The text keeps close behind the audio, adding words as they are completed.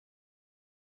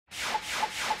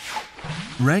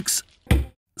REGS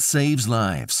saves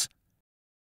lives.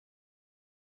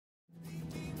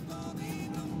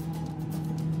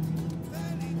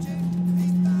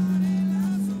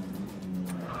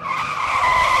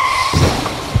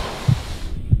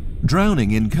 Drowning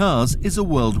in cars is a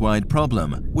worldwide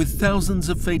problem, with thousands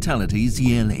of fatalities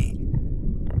yearly.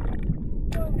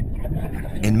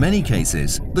 In many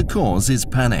cases, the cause is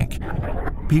panic.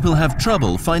 People have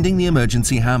trouble finding the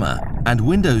emergency hammer, and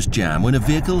windows jam when a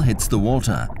vehicle hits the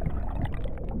water.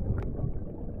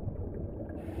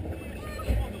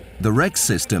 The REGS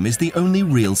system is the only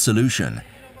real solution.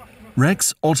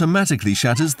 REGS automatically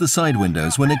shatters the side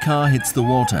windows when a car hits the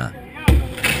water.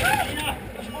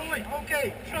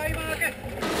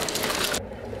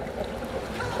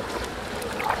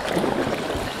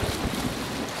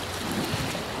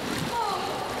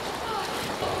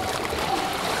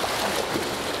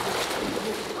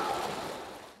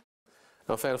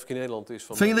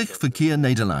 Veilig Verkeer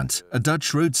Nederland, a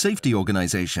Dutch road safety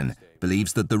organization,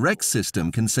 believes that the REGS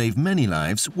system can save many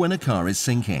lives when a car is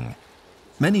sinking.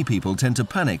 Many people tend to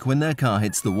panic when their car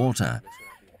hits the water.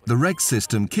 The REGS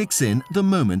system kicks in the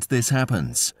moment this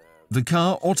happens. The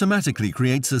car automatically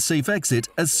creates a safe exit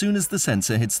as soon as the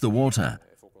sensor hits the water.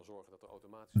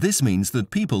 This means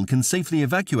that people can safely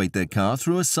evacuate their car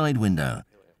through a side window.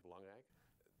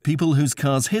 People whose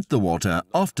cars hit the water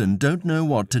often don't know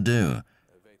what to do.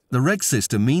 The REGS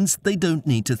system means they don't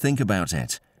need to think about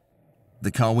it.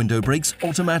 The car window breaks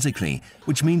automatically,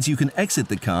 which means you can exit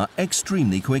the car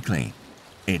extremely quickly.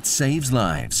 It saves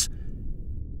lives.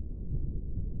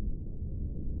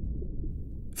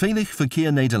 Veilig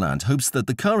Verkeer Nederland hopes that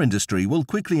the car industry will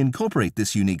quickly incorporate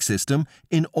this unique system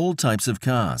in all types of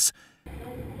cars.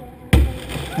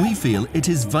 We feel it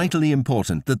is vitally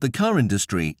important that the car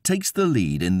industry takes the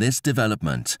lead in this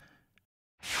development.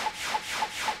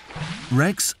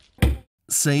 REGS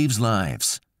saves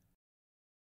lives.